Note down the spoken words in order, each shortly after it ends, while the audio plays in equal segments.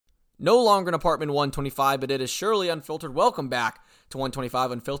No longer an Apartment 125, but it is surely unfiltered. Welcome back to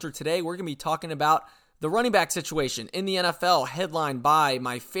 125 Unfiltered. Today, we're going to be talking about the running back situation in the NFL, headlined by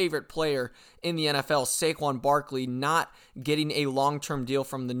my favorite player in the NFL, Saquon Barkley, not getting a long-term deal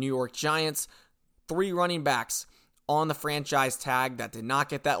from the New York Giants. 3 running backs on the franchise tag that did not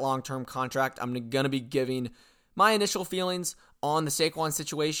get that long-term contract. I'm going to be giving my initial feelings on the Saquon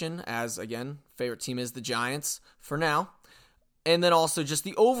situation, as, again, favorite team is the Giants for now. And then also just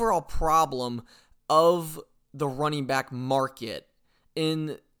the overall problem of the running back market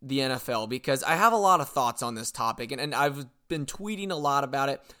in the NFL, because I have a lot of thoughts on this topic, and I've been tweeting a lot about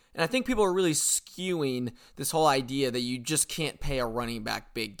it, and I think people are really skewing this whole idea that you just can't pay a running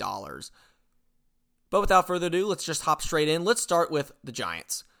back big dollars. But without further ado, let's just hop straight in. Let's start with the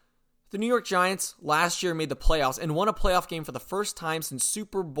Giants. The New York Giants last year made the playoffs and won a playoff game for the first time since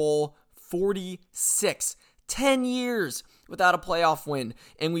Super Bowl 46. 10 years without a playoff win,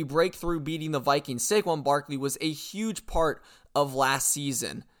 and we break through beating the Vikings. Saquon Barkley was a huge part of last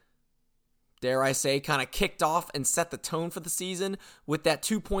season. Dare I say, kind of kicked off and set the tone for the season with that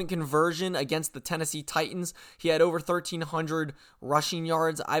 2-point conversion against the Tennessee Titans. He had over 1,300 rushing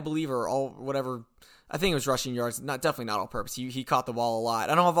yards, I believe, or all whatever. I think it was rushing yards, definitely not all purpose. He caught the ball a lot.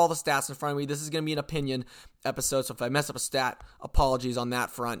 I don't have all the stats in front of me. This is going to be an opinion episode, so if I mess up a stat, apologies on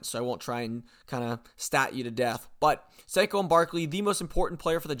that front, so I won't try and kind of stat you to death. But Saquon Barkley, the most important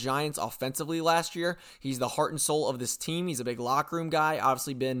player for the Giants offensively last year. He's the heart and soul of this team. He's a big locker room guy.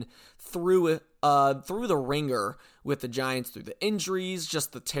 Obviously been through the ringer with the Giants, through the injuries,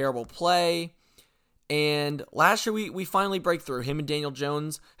 just the terrible play. And last year, we finally break through. Him and Daniel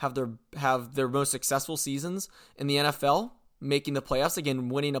Jones have their most successful seasons in the NFL, making the playoffs, again,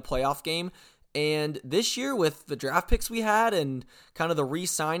 winning a playoff game. And this year, with the draft picks we had and kind of the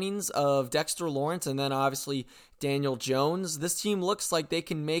re-signings of Dexter Lawrence and then obviously Daniel Jones, this team looks like they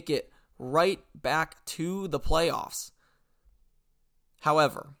can make it right back to the playoffs.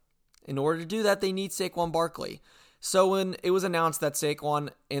 However, in order to do that, they need Saquon Barkley. So when it was announced that Saquon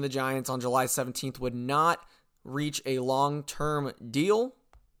and the Giants on July 17th would not reach a long-term deal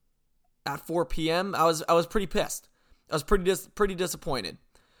at 4 p.m., I was pretty pissed. I was pretty disappointed,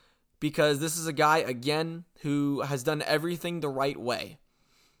 because this is a guy, again, who has done everything the right way.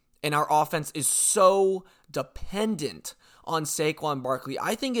 And our offense is so dependent on Saquon Barkley.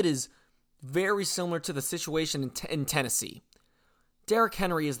 I think it is very similar to the situation in Tennessee. Derrick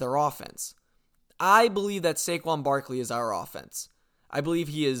Henry is their offense. I believe that Saquon Barkley is our offense. I believe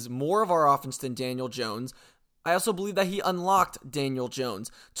he is more of our offense than Daniel Jones. I also believe that he unlocked Daniel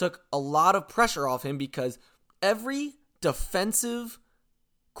Jones, took a lot of pressure off him, because every defensive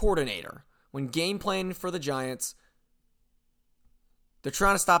coordinator, when game planning for the Giants, they're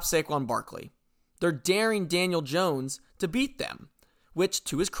trying to stop Saquon Barkley. They're daring Daniel Jones to beat them, which,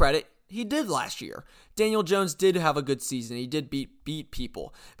 to his credit, he did last year. Daniel Jones did have a good season. He did beat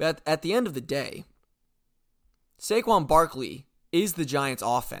people. But at the end of the day, Saquon Barkley is the Giants'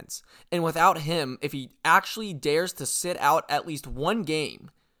 offense. And without him, if he actually dares to sit out at least one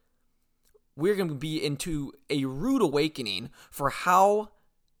game, we're going to be into a rude awakening for how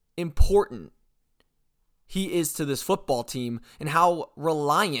important he is to this football team and how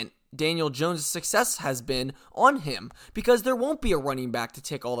reliant Daniel Jones' success has been on him, because there won't be a running back to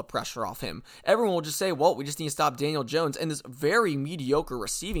take all the pressure off him. Everyone will just say, well, we just need to stop Daniel Jones and this very mediocre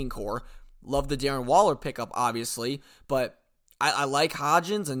receiving core. Love the Darren Waller pickup, obviously, but I like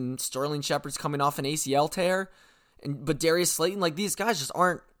Hodgins, and Sterling Shepard's coming off an ACL tear, but Darius Slayton, like, these guys just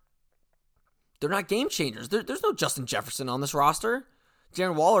aren't, they're not game changers. There's no Justin Jefferson on this roster.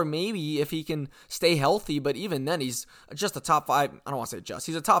 Darren Waller, maybe, if he can stay healthy, but even then, he's just a top 5, I don't want to say just,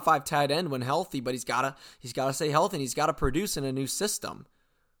 he's a top 5 tight end when healthy, but he's got to stay healthy, and he's got to produce in a new system.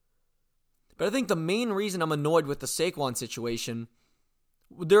 But I think the main reason I'm annoyed with the Saquon situation,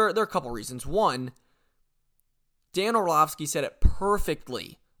 there are a couple reasons. One, Dan Orlovsky said it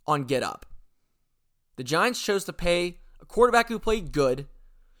perfectly on Get Up. The Giants chose to pay a quarterback who played good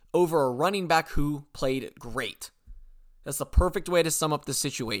over a running back who played great. That's the perfect way to sum up the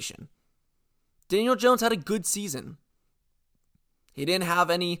situation. Daniel Jones had a good season. He didn't have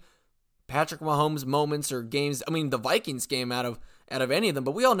any Patrick Mahomes moments or games. I mean, the Vikings game out of any of them,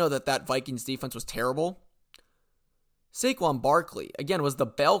 but we all know that Vikings defense was terrible. Saquon Barkley, again, was the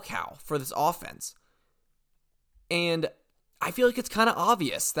bell cow for this offense. And I feel like it's kind of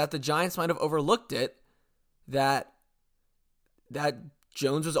obvious that the Giants might have overlooked it, that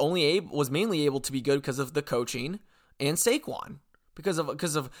Jones was mainly able to be good because of the coaching and Saquon, because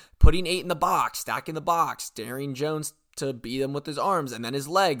of putting 8 in the box, stacking the box, daring Jones to beat him with his arms, and then his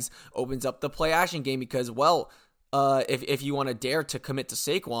legs opens up the play action game because, well, if you want to dare to commit to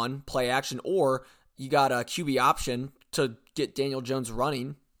Saquon, play action, or you got a QB option to get Daniel Jones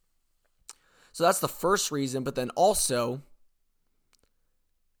running. So that's the first reason. But then also,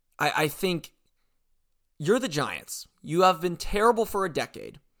 I think you're the Giants. You have been terrible for a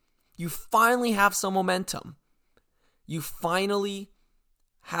decade. You finally have some momentum. You finally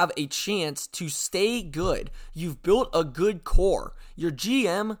have a chance to stay good. You've built a good core. Your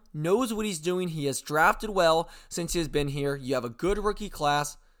GM knows what he's doing. He has drafted well since he has been here. You have a good rookie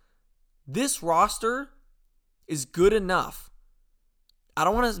class. This roster is good enough. I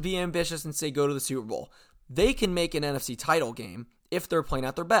don't want to be ambitious and say go to the Super Bowl. They can make an NFC title game if they're playing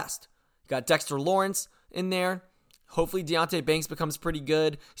at their best. You got Dexter Lawrence in there. Hopefully Deonte Banks becomes pretty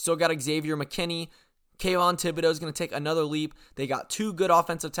good. Still got Xavier McKinney. Kayvon Thibodeau is going to take another leap. They got two good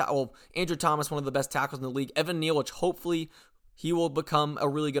offensive tackles. Well, Andrew Thomas, one of the best tackles in the league. Evan Neal, which hopefully he will become a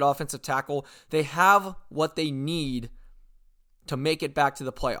really good offensive tackle. They have what they need to make it back to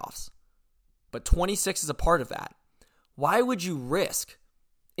the playoffs. But 26 is a part of that. Why would you risk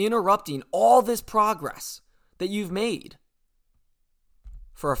interrupting all this progress that you've made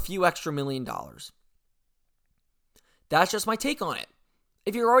for a few extra $1 million? That's just my take on it.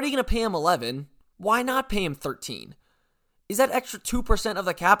 If you're already going to pay him 11, why not pay him 13? Is that extra 2% of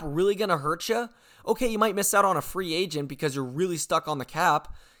the cap really going to hurt you? Okay, you might miss out on a free agent because you're really stuck on the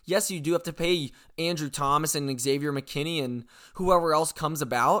cap. Yes, you do have to pay Andrew Thomas and Xavier McKinney and whoever else comes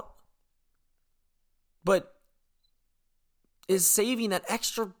about. But is saving that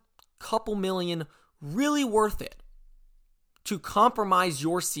extra couple million really worth it to compromise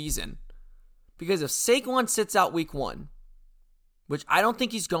your season? Because if Saquon sits out week 1, which I don't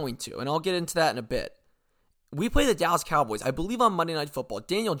think he's going to, and I'll get into that in a bit. We play the Dallas Cowboys. I believe on Monday Night Football,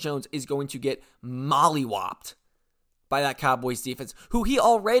 Daniel Jones is going to get mollywopped by that Cowboys defense, who he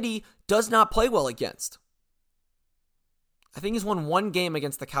already does not play well against. I think he's won one game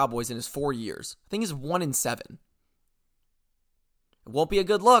against the Cowboys in his 4 years. I think he's 1-7. It won't be a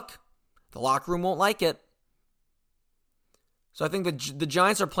good look. The locker room won't like it. So I think the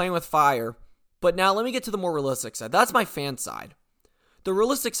Giants are playing with fire. But now let me get to the more realistic side. That's my fan side. The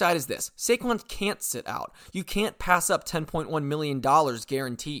realistic side is this. Saquon can't sit out. You can't pass up $10.1 million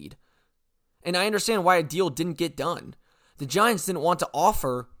guaranteed. And I understand why a deal didn't get done. The Giants didn't want to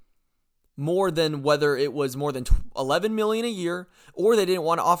offer more than whether it was more than $11 million a year, or they didn't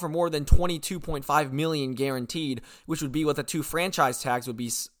want to offer more than $22.5 million guaranteed, which would be what the two franchise tags would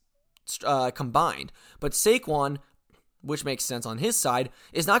be combined. But Saquon, which makes sense on his side,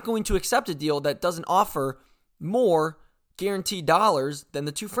 is not going to accept a deal that doesn't offer more guaranteed dollars than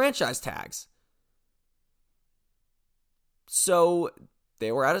the two franchise tags. So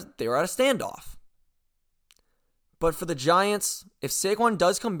they were at a standoff. But for the Giants, if Saquon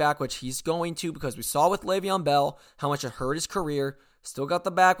does come back, which he's going to, because we saw with Le'Veon Bell how much it hurt his career, still got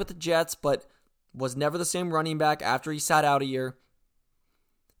the back with the Jets, but was never the same running back after he sat out a year.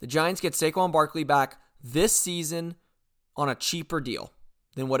 The Giants get Saquon Barkley back this season on a cheaper deal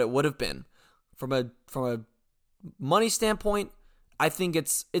than what it would have been. From a money standpoint, I think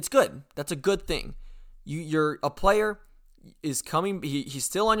it's good. That's a good thing. You're a player is coming. He's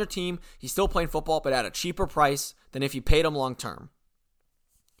still on your team. He's still playing football, but at a cheaper price than if you paid him long term.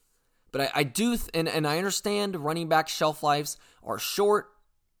 But I do, and I understand running back shelf lives are short,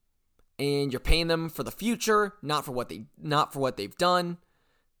 and you're paying them for the future, not for what they've done.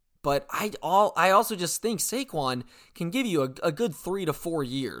 But I also just think Saquon can give you a good 3 to 4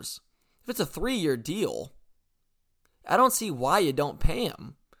 years. If it's a 3-year deal, I don't see why you don't pay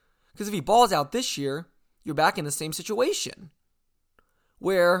him. Because if he balls out this year, you're back in the same situation.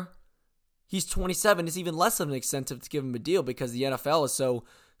 Where he's 27, it's even less of an incentive to give him a deal because the NFL is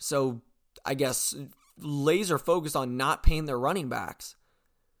so I guess, laser focused on not paying their running backs.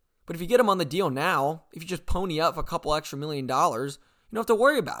 But if you get him on the deal now, if you just pony up a couple extra $1 million, you don't have to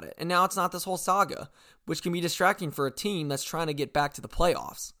worry about it. And now it's not this whole saga, which can be distracting for a team that's trying to get back to the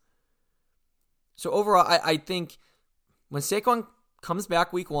playoffs. So overall, I think when Saquon comes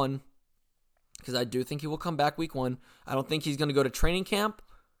back week 1, because I do think he will come back week 1, I don't think he's going to go to training camp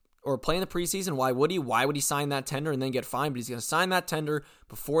or play in the preseason. Why would he? Why would he sign that tender and then get fined? But he's going to sign that tender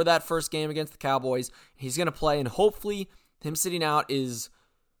before that first game against the Cowboys. He's going to play, and hopefully him sitting out is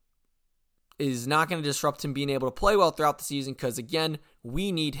not going to disrupt him being able to play well throughout the season because, again,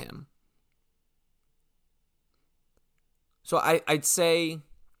 we need him. So I'd say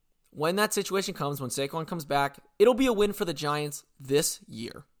when that situation comes, when Saquon comes back, it'll be a win for the Giants this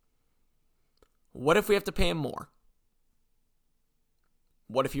year. What if we have to pay him more?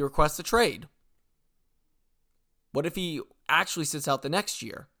 What if he requests a trade? What if he actually sits out the next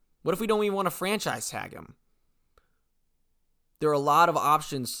year? What if we don't even want to franchise tag him? there are a lot of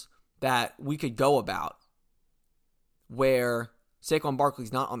options that we could go about where Saquon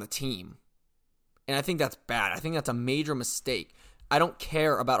Barkley's not on the team. And I think that's bad. I think that's a major mistake. I don't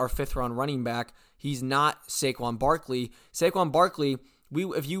care about our 5th-round running back. He's not Saquon Barkley. Saquon Barkley,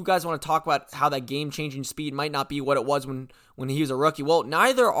 if you guys want to talk about how that game-changing speed might not be what it was when he was a rookie, well,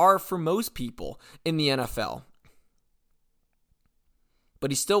 neither are for most people in the NFL.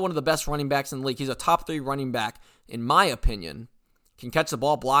 But he's still one of the best running backs in the league. He's a top 3 running back, in my opinion. Can catch the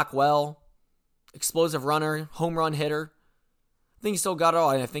ball, block well, explosive runner, home run hitter. I think he's still got it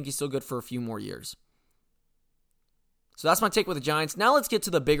all, and I think he's still good for a few more years. So that's my take with the Giants. Now let's get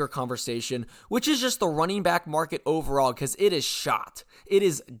to the bigger conversation, which is just the running back market overall, because it is shot. It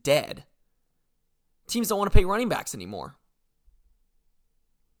is dead. Teams don't want to pay running backs anymore.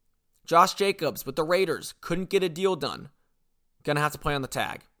 Josh Jacobs with the Raiders couldn't get a deal done. Gonna have to play on the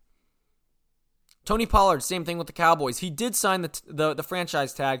tag. Tony Pollard, same thing with the Cowboys. He did sign the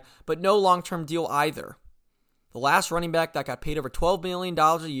franchise tag, but no long-term deal either. The last running back that got paid over $12 million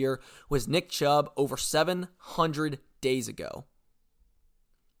a year was Nick Chubb over 700 days ago.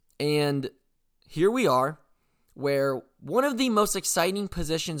 And here we are, where one of the most exciting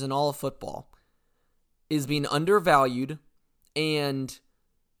positions in all of football is being undervalued and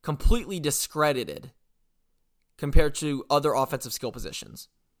completely discredited compared to other offensive skill positions.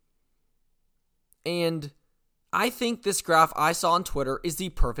 And I think this graph I saw on Twitter is the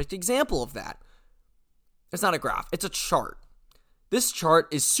perfect example of that. It's not a graph, it's a chart. This chart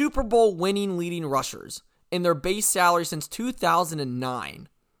is Super Bowl winning leading rushers and their base salary since 2009.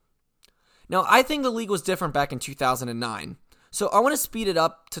 Now, I think the league was different back in 2009, so I want to speed it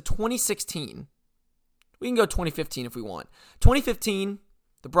up to 2016. We can go 2015 if we want. 2015,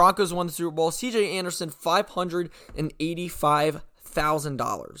 the Broncos won the Super Bowl. C.J. Anderson,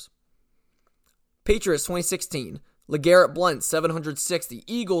 $585,000. Patriots 2016, LeGarrette Blount $760,000.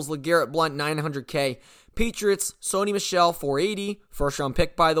 Eagles LeGarrette Blount $900K. Patriots Sony Michel $480,000, first round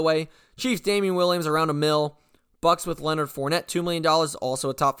pick by the way. Chiefs Damian Williams around $1 million. Bucks with Leonard Fournette $2 million, also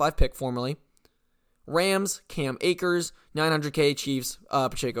a top 5 pick formerly. Rams Cam Akers $900K. Chiefs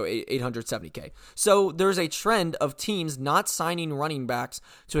Pacheco $870K. So there's a trend of teams not signing running backs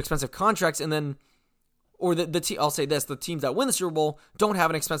to expensive contracts, and then I'll say this, the teams that win the Super Bowl don't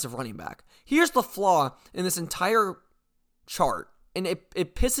have an expensive running back. Here's the flaw in this entire chart, and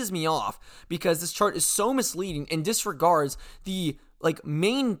it pisses me off because this chart is so misleading and disregards the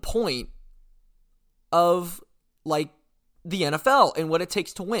main point of the NFL and what it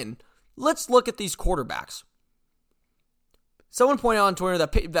takes to win. Let's look at these quarterbacks. Someone pointed out on Twitter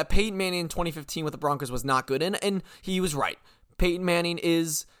that Peyton Manning in 2015 with the Broncos was not good, and he was right. Peyton Manning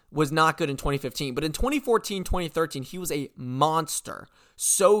was not good in 2015, but in 2014, 2013, he was a monster.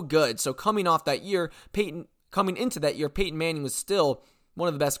 So good. So coming into that year, Peyton Manning was still one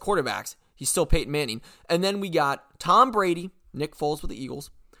of the best quarterbacks. He's still Peyton Manning. And then we got Tom Brady, Nick Foles with the Eagles,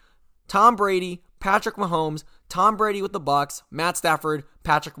 Tom Brady, Patrick Mahomes, Tom Brady with the Bucks, Matt Stafford,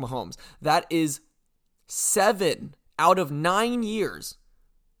 Patrick Mahomes. That is 7 out of 9 years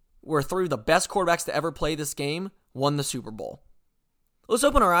where 3 of the best quarterbacks to ever play this game won the Super Bowl. Let's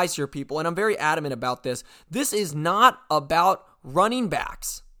open our eyes here, people, and I'm very adamant about this. This is not about running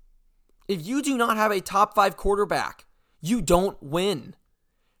backs. If you do not have a top 5 quarterback, you don't win.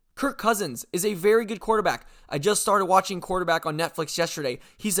 Kirk Cousins is a very good quarterback. I just started watching quarterback on Netflix yesterday.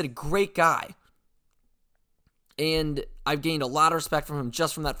 He's a great guy. And I've gained a lot of respect from him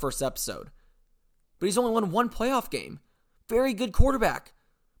just from that first episode. But he's only won 1 playoff game. Very good quarterback.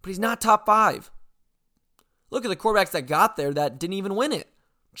 But he's not top 5. Look at the quarterbacks that got there that didn't even win it.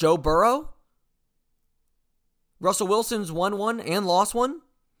 Joe Burrow. Russell Wilson's won 1 and lost 1.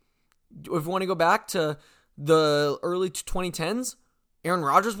 If we want to go back to the early 2010s, Aaron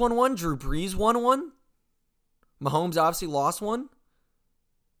Rodgers won 1. Drew Brees won 1. Mahomes obviously lost 1.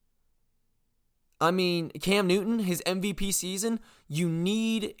 I mean, Cam Newton, his MVP season, you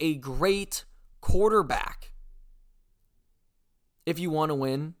need a great quarterback if you want to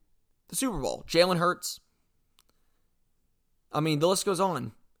win the Super Bowl. Jalen Hurts. I mean, the list goes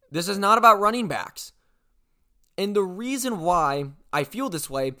on. This is not about running backs. And the reason why I feel this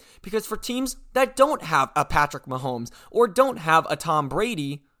way, because for teams that don't have a Patrick Mahomes or don't have a Tom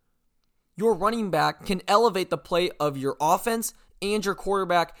Brady, your running back can elevate the play of your offense and your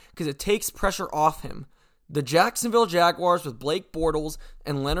quarterback because it takes pressure off him. The Jacksonville Jaguars with Blake Bortles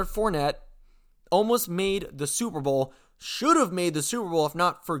and Leonard Fournette almost made the Super Bowl, should have made the Super Bowl if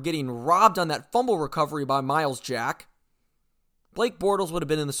not for getting robbed on that fumble recovery by Myles Jack. Blake Bortles would have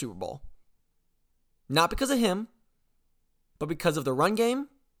been in the Super Bowl. Not because of him, but because of the run game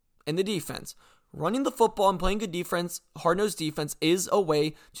and the defense. running the football and playing good defense, hard-nosed defense, is a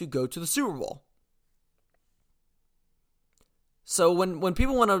way to go to the Super Bowl. So when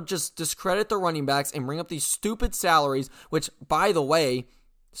people want to just discredit the running backs and bring up these stupid salaries, which, by the way,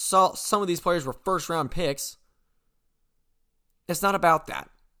 some of these players were first-round picks, it's not about that.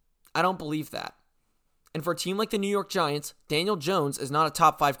 I don't believe that. And for a team like the New York Giants, Daniel Jones is not a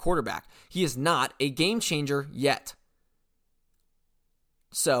top 5 quarterback. He is not a game changer yet.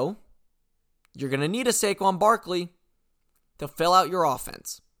 So, you're going to need a Saquon Barkley to fill out your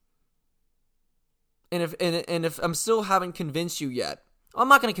offense. And if I'm still haven't convinced you yet, I'm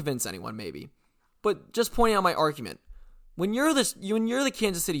not going to convince anyone maybe, but just pointing out my argument. When you're the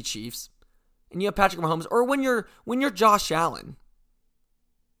Kansas City Chiefs and you have Patrick Mahomes, or when you're Josh Allen,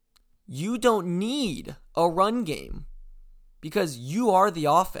 you don't need a run game because you are the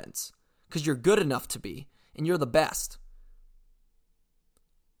offense, because you're good enough to be, and you're the best.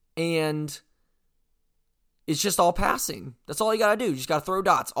 And it's just all passing. That's all you got to do. You just got to throw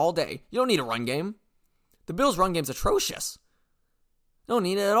dots all day. You don't need a run game. The Bills' run game's atrocious. You don't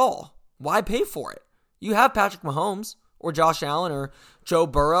need it at all. Why pay for it? You have Patrick Mahomes or Josh Allen or Joe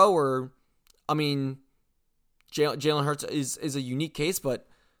Burrow or, Jalen Hurts is a unique case, but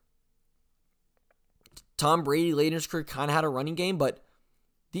Tom Brady late in his career kind of had a running game, but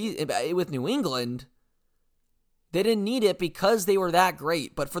with New England, they didn't need it because they were that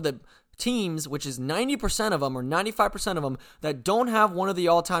great. But for the teams, which is 90% of them or 95% of them, that don't have one of the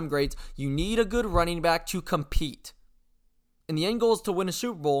all-time greats, you need a good running back to compete. And the end goal is to win a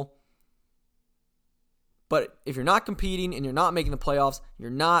Super Bowl. But if you're not competing and you're not making the playoffs, you're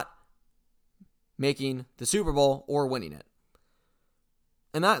not making the Super Bowl or winning it.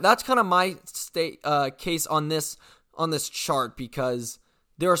 And that's kind of my case on this chart, because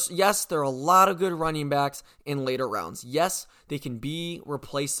there are a lot of good running backs in later rounds. Yes, they can be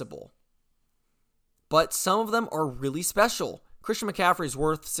replaceable. But some of them are really special. Christian McCaffrey is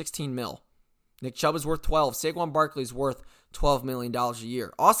worth $16 million. Nick Chubb is worth $12 million. Saquon Barkley is worth $12 million a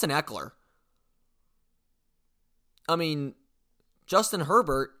year. Austin Eckler. Justin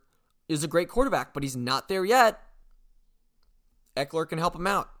Herbert is a great quarterback, but he's not there yet. Eckler can help him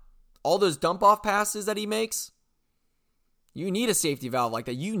out. All those dump-off passes that he makes, you need a safety valve like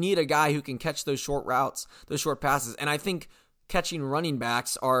that. You need a guy who can catch those short routes, those short passes. And I think catching running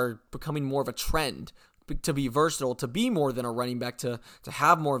backs are becoming more of a trend to be versatile, to be more than a running back, to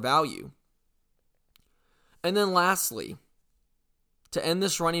have more value. And then lastly, to end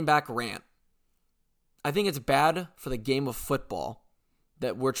this running back rant, I think it's bad for the game of football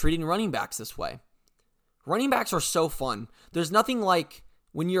that we're treating running backs this way. Running backs are so fun. There's nothing like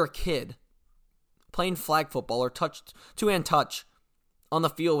when you're a kid playing flag football or two-hand touch on the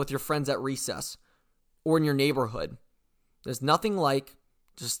field with your friends at recess or in your neighborhood. There's nothing like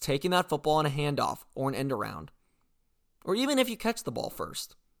just taking that football on a handoff or an end around. Or even if you catch the ball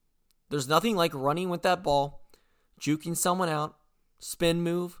first. There's nothing like running with that ball, juking someone out, spin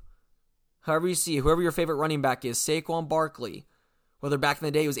move, however you see, whoever your favorite running back is, Saquon Barkley, whether back in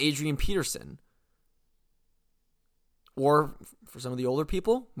the day it was Adrian Peterson, or for some of the older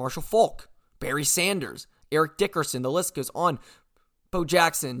people, Marshall Faulk, Barry Sanders, Eric Dickerson, the list goes on, Bo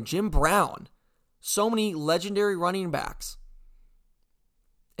Jackson, Jim Brown, so many legendary running backs.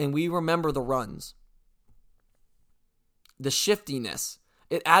 And we remember the runs. The shiftiness.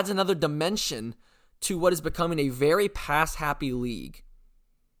 It adds another dimension to what is becoming a very pass-happy league.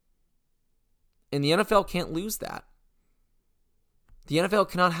 And the NFL can't lose that. The NFL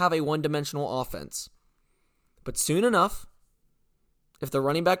cannot have a one-dimensional offense. But soon enough, if the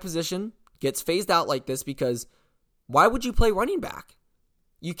running back position gets phased out like this, because why would you play running back?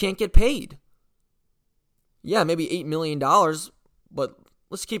 You can't get paid. Yeah, maybe $8 million, but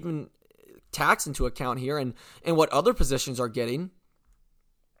let's keep tax into account here and what other positions are getting.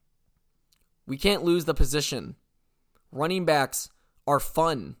 We can't lose the position. Running backs are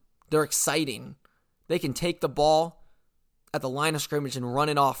fun. They're exciting. They can take the ball at the line of scrimmage and run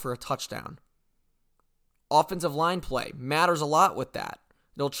it off for a touchdown. Offensive line play matters a lot with that.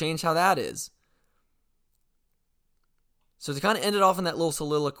 It'll change how that is. So to kind of end it off in that little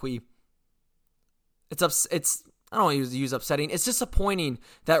soliloquy, I don't want to use upsetting. It's disappointing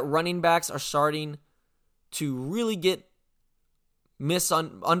that running backs are starting to really get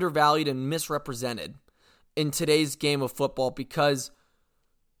undervalued and misrepresented in today's game of football, because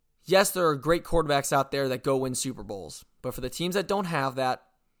yes, there are great quarterbacks out there that go win Super Bowls, but for the teams that don't have that,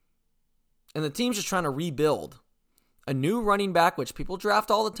 and the team's just trying to rebuild, a new running back, which people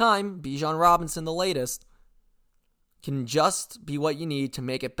draft all the time, Bijan Robinson the latest, can just be what you need to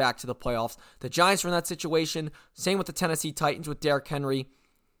make it back to the playoffs. The Giants are in that situation. Same with the Tennessee Titans with Derrick Henry.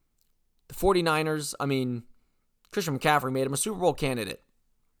 The 49ers, Christian McCaffrey made him a Super Bowl candidate.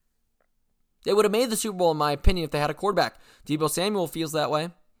 They would have made the Super Bowl, in my opinion, if they had a quarterback. Deebo Samuel feels that way.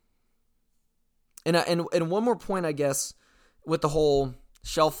 And one more point, I guess, with the whole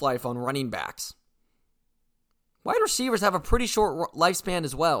shelf life on running backs. Wide receivers have a pretty short lifespan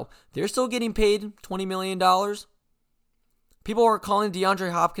as well. They're still getting paid $20 million. People are calling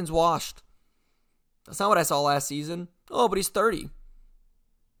DeAndre Hopkins washed. That's not what I saw last season. Oh, but he's 30.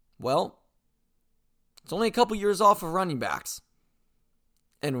 Well, it's only a couple years off of running backs.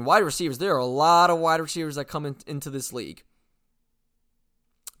 And wide receivers, there are a lot of wide receivers that come into this league.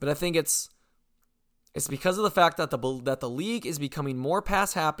 But I think it's because of the fact that the league is becoming more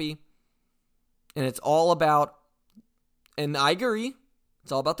pass happy, and it's all about, and I agree,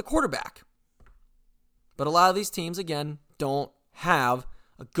 it's all about the quarterback. But a lot of these teams, again, don't have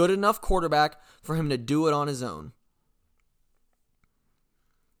a good enough quarterback for him to do it on his own.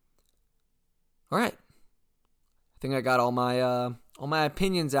 All right. I think I got all my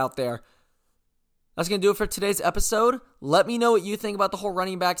opinions out there. That's going to do it for today's episode. Let me know what you think about the whole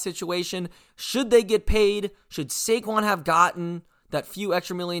running back situation. Should they get paid? Should Saquon have gotten that few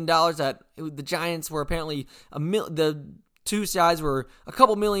extra $1 million that the Giants were apparently, the two sides were a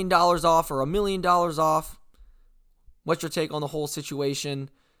couple $1 million off or $1 million off? What's your take on the whole situation?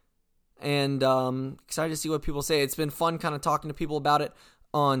 And excited to see what people say. It's been fun kind of talking to people about it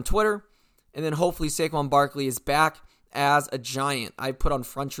on Twitter. And then hopefully Saquon Barkley is back as a Giant. I put on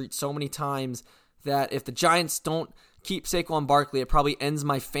Front Street so many times that if the Giants don't keep Saquon Barkley, it probably ends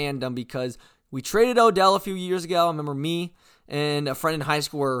my fandom, because we traded Odell a few years ago. I remember me and a friend in high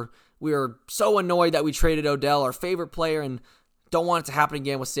school we were so annoyed that we traded Odell, our favorite player, and don't want it to happen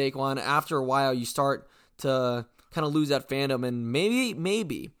again with Saquon. After a while, you start to kind of lose that fandom, and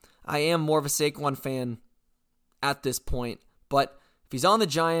maybe I am more of a Saquon fan at this point. But if he's on the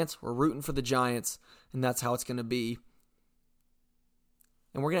Giants, we're rooting for the Giants, and that's how it's going to be.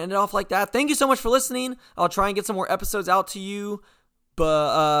 And we're going to end it off like that. Thank you so much for listening. I'll try and get some more episodes out to you,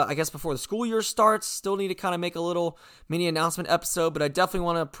 but I guess before the school year starts. Still need to kind of make a little mini announcement episode, but I definitely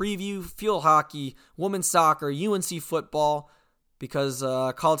want to preview field hockey, women's soccer, UNC football, because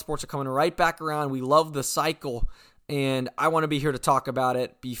college sports are coming right back around. We love the cycle, and I want to be here to talk about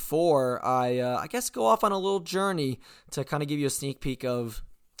it before I guess go off on a little journey to kind of give you a sneak peek of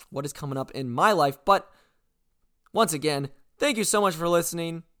what is coming up in my life. But once again, thank you so much for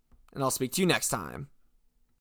listening, and I'll speak to you next time.